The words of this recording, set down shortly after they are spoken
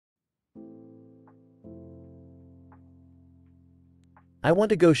I want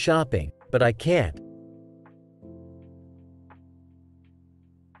to go shopping, but I can't.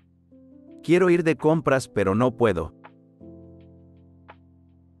 Quiero ir de compras pero no puedo.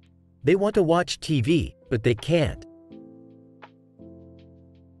 They want to watch TV, but they can't.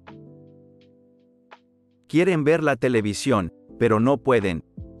 Quieren ver la televisión, pero no pueden.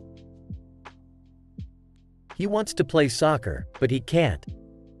 He wants to play soccer, but he can't.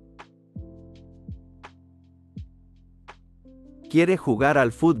 Quiere jugar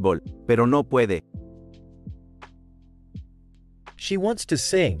al fútbol, pero no puede. She wants to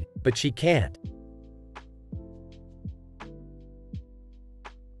sing, but she can't.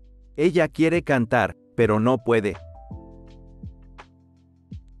 Ella quiere cantar, pero no puede.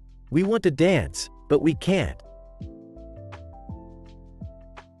 We want to dance, but we can't.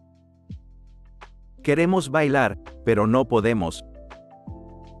 Queremos bailar, pero no podemos.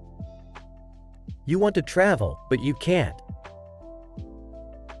 You want to travel, but you can't.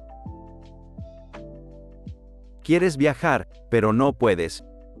 Quieres viajar, pero no puedes.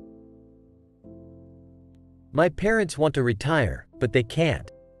 My parents want to retire, but they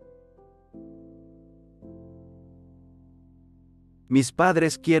can't. Mis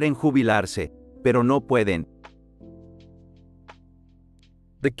padres quieren jubilarse, pero no pueden.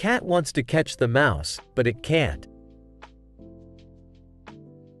 The cat wants to catch the mouse, but it can't.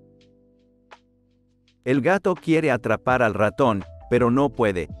 El gato quiere atrapar al ratón, pero no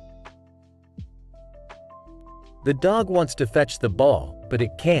puede. The dog wants to fetch the ball, but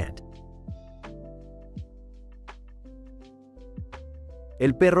it can't.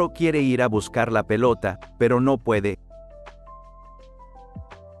 El perro quiere ir a buscar la pelota, pero no puede.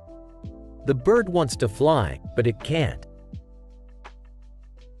 The bird wants to fly, but it can't.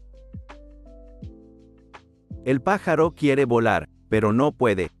 El pájaro quiere volar, pero no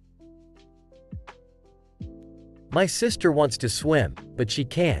puede. My sister wants to swim, but she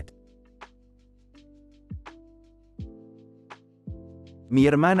can't. Mi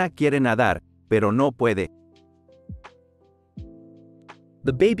hermana quiere nadar, pero no puede.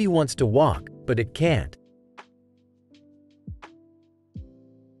 The baby wants to walk, but it can't.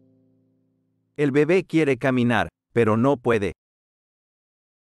 El bebé quiere caminar, pero no puede.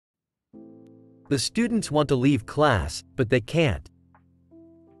 The students want to leave class, but they can't.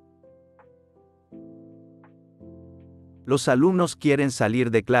 Los alumnos quieren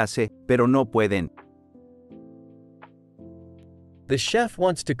salir de clase, pero no pueden. The chef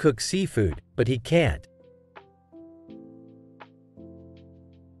wants to cook seafood, but he can't.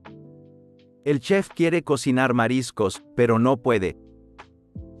 El chef quiere cocinar mariscos, pero no puede.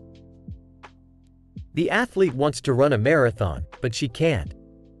 The athlete wants to run a marathon, but she can't.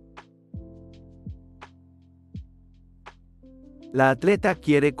 La atleta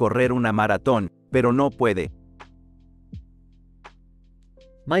quiere correr una maratón, pero no puede.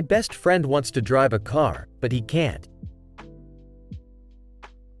 My best friend wants to drive a car, but he can't.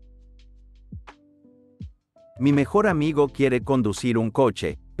 Mi mejor amigo quiere conducir un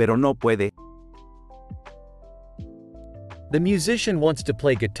coche, pero no puede. The musician wants to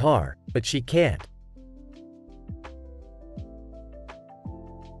play guitar, but she can't.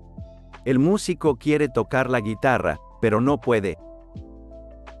 El músico quiere tocar la guitarra, pero no puede.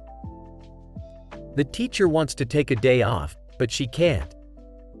 The teacher wants to take a day off, but she can't.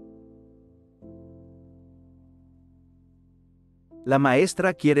 La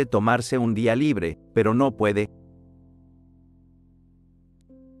maestra quiere tomarse un día libre, pero no puede.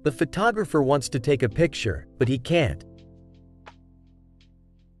 The photographer wants to take a picture, but he can't.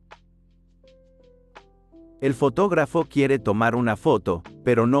 El fotógrafo quiere tomar una foto,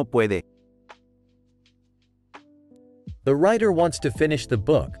 pero no puede. The writer wants to finish the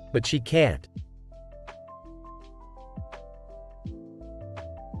book, but she can't.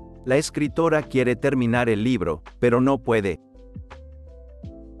 La escritora quiere terminar el libro, pero no puede.